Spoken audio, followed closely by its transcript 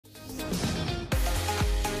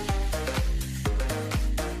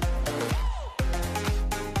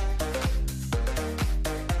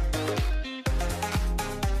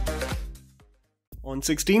On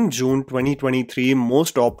 16 June 2023,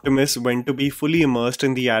 most optimists went to be fully immersed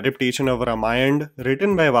in the adaptation of Ramayana,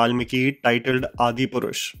 written by Valmiki, titled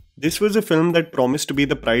Adipurush. This was a film that promised to be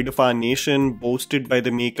the pride of our nation, boasted by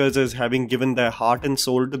the makers as having given their heart and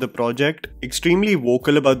soul to the project, extremely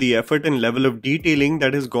vocal about the effort and level of detailing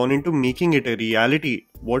that has gone into making it a reality.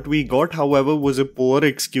 What we got, however, was a poor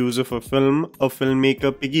excuse of a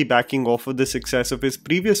filmmaker piggybacking off of the success of his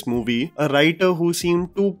previous movie, a writer who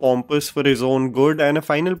seemed too pompous for his own good, and a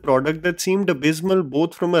final product that seemed abysmal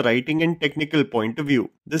both from a writing and technical point of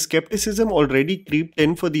view. The skepticism already creeped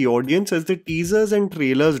in for the audience as the teasers and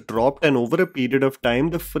trailers dropped, and over a period of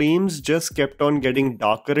time, the frames just kept on getting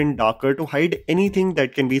darker and darker to hide anything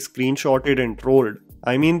that can be screenshotted and trolled.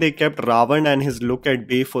 I mean, they kept Ravan and his look at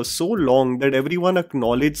bay for so long that everyone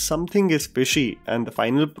acknowledged something is fishy, and the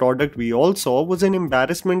final product we all saw was an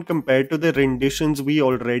embarrassment compared to the renditions we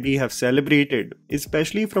already have celebrated.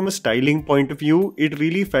 Especially from a styling point of view, it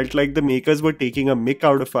really felt like the makers were taking a mick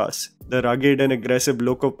out of us. The rugged and aggressive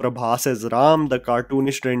look of Prabhas as Ram, the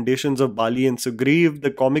cartoonish renditions of Bali and Sugriv,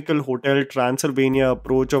 the comical Hotel Transylvania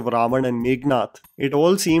approach of Ravan and Meghnad. It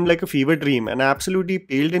all seemed like a fever dream and absolutely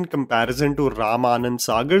paled in comparison to Ramayan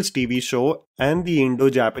Sagar's TV show and the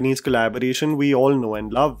Indo-Japanese collaboration we all know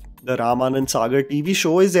and love. The Ramayan Sagar TV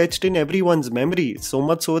show is etched in everyone's memory, so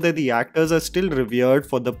much so that the actors are still revered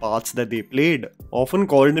for the parts that they played. Often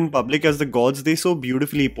called in public as the gods they so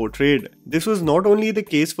beautifully portrayed. This was not only the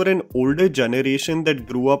case for an older generation that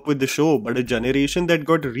grew up with the show, but a generation that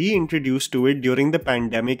got reintroduced to it during the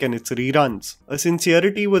pandemic and its reruns. A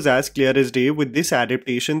sincerity was as clear as day with this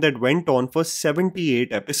adaptation that went on for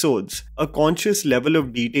 78 episodes. A conscious level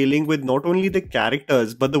of detailing with not only the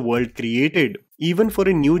characters but the world created. Even for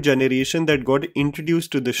a new generation that got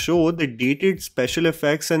introduced to the show, the dated special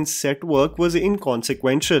effects and set work was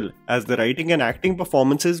inconsequential, as the writing and acting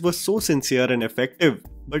performances were so sincere and effective.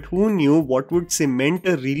 But who knew what would cement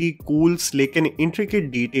a really cool, slick and intricate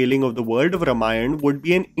detailing of the world of Ramayana would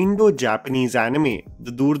be an Indo-Japanese anime.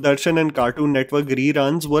 The Doordarshan and Cartoon Network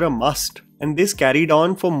reruns were a must, and this carried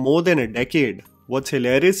on for more than a decade. What's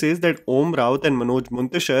hilarious is that Om Raut and Manoj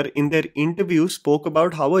Muntashar in their interview spoke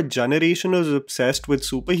about how a generation was obsessed with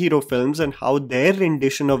superhero films and how their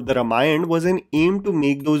rendition of the Ramayana was an aim to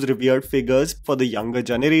make those revered figures for the younger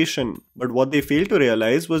generation. But what they failed to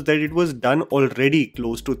realize was that it was done already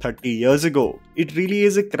close to 30 years ago. It really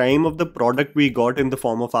is a crime of the product we got in the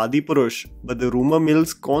form of Adipurush, but the rumor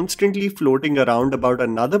mills constantly floating around about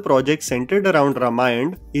another project centered around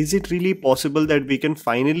Ramayana. Is it really possible that we can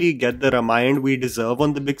finally get the Ramayana we deserve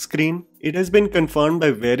on the big screen? It has been confirmed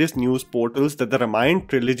by various news portals that the Ramayan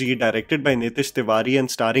trilogy, directed by Nitesh Tiwari and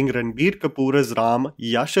starring Ranbir Kapoor as Ram,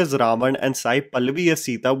 Yash as Ravan and Sai Pallavi as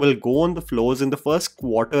Sita, will go on the floors in the first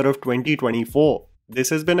quarter of 2024. This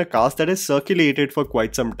has been a cast that has circulated for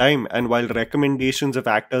quite some time, and while recommendations of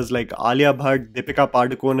actors like Alia Bhatt, Deepika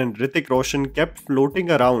Padukone and Hrithik Roshan kept floating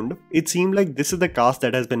around, it seemed like this is the cast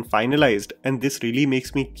that has been finalized, and this really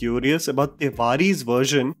makes me curious about Tiwari's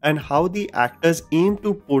version and how the actors aim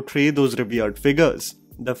to portray those revered figures.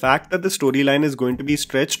 The fact that the storyline is going to be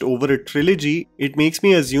stretched over a trilogy, it makes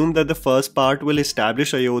me assume that the first part will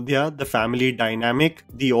establish Ayodhya, the family dynamic,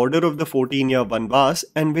 the order of the 14-year Vanvas,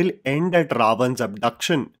 and will end at Ravan's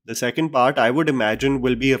abduction. The second part, I would imagine,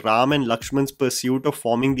 will be Ram and Lakshman's pursuit of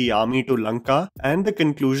forming the army to Lanka, and the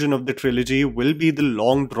conclusion of the trilogy will be the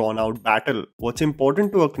long drawn-out battle. What's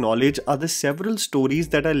important to acknowledge are the several stories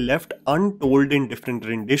that are left untold in different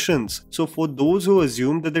renditions. So for those who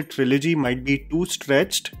assume that the trilogy might be too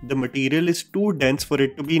stretched, the material is too dense for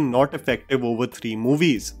it to be not effective over 3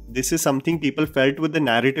 movies. This is something people felt with the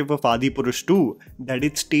narrative of Adipurush too, that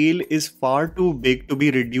its tale is far too big to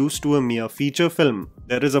be reduced to a mere feature film.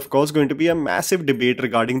 There is of course going to be a massive debate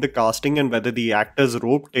regarding the casting and whether the actors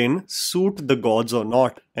roped in suit the gods or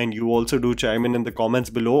not. And you also do chime in the comments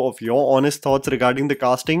below of your honest thoughts regarding the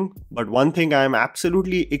casting. But one thing I am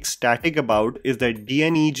absolutely ecstatic about is that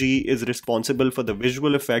DNEG is responsible for the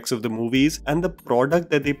visual effects of the movies, and the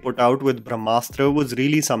product that they put out with Brahmastra was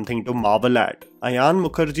really something to marvel at. Ayan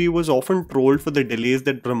Mukherjee was often trolled for the delays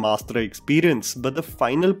that Brahmastra experienced, but the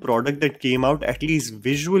final product that came out, at least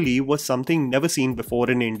visually, was something never seen before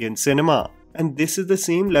in Indian cinema. And this is the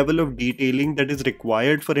same level of detailing that is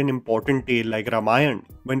required for an important tale like Ramayana.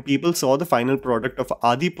 When people saw the final product of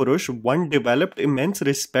Adipurush, one developed immense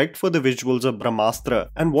respect for the visuals of Brahmastra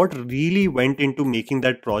and what really went into making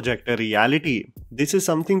that project a reality. This is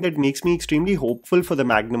something that makes me extremely hopeful for the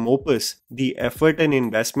magnum opus, the effort and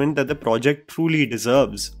investment that the project truly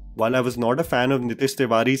deserves. While I was not a fan of Nitesh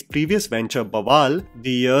Tiwari's previous venture Bawal,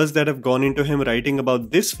 the years that have gone into him writing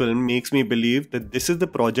about this film makes me believe that this is the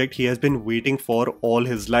project he has been waiting for all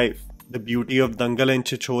his life. The beauty of Dangal and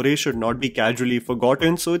Chichore should not be casually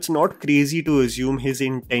forgotten, so it's not crazy to assume his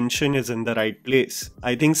intention is in the right place.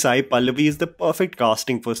 I think Sai Pallavi is the perfect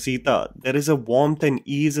casting for Sita. There is a warmth and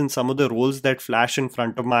ease in some of the roles that flash in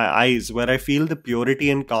front of my eyes, where I feel the purity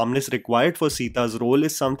and calmness required for Sita's role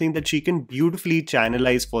is something that she can beautifully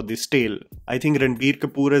channelize for this tale. I think Ranbir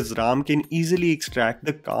Kapoor as Ram can easily extract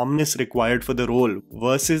the calmness required for the role,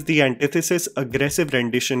 versus the antithesis aggressive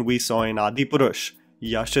rendition we saw in Adipurush.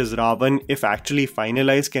 Yash as Ravan, if actually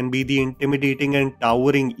finalized, can be the intimidating and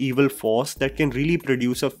towering evil force that can really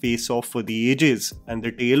produce a face-off for the ages, and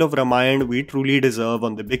the tale of Ramayana we truly deserve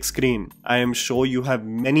on the big screen. I am sure you have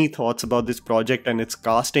many thoughts about this project and its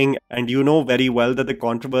casting, and you know very well that the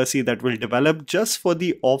controversy that will develop just for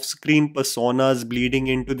the off-screen personas bleeding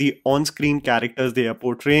into the on-screen characters they are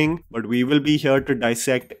portraying, but we will be here to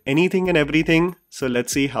dissect anything and everything, so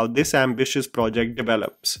let's see how this ambitious project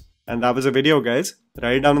develops. And that was a video, guys.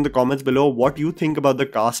 Write down in the comments below what you think about the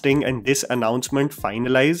casting and this announcement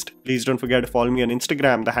finalized. Please don't forget to follow me on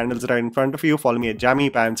Instagram. The handle's right in front of you. Follow me at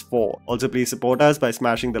JammyPants4. Also, please support us by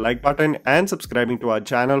smashing the like button and subscribing to our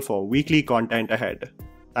channel for weekly content ahead.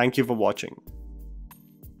 Thank you for watching.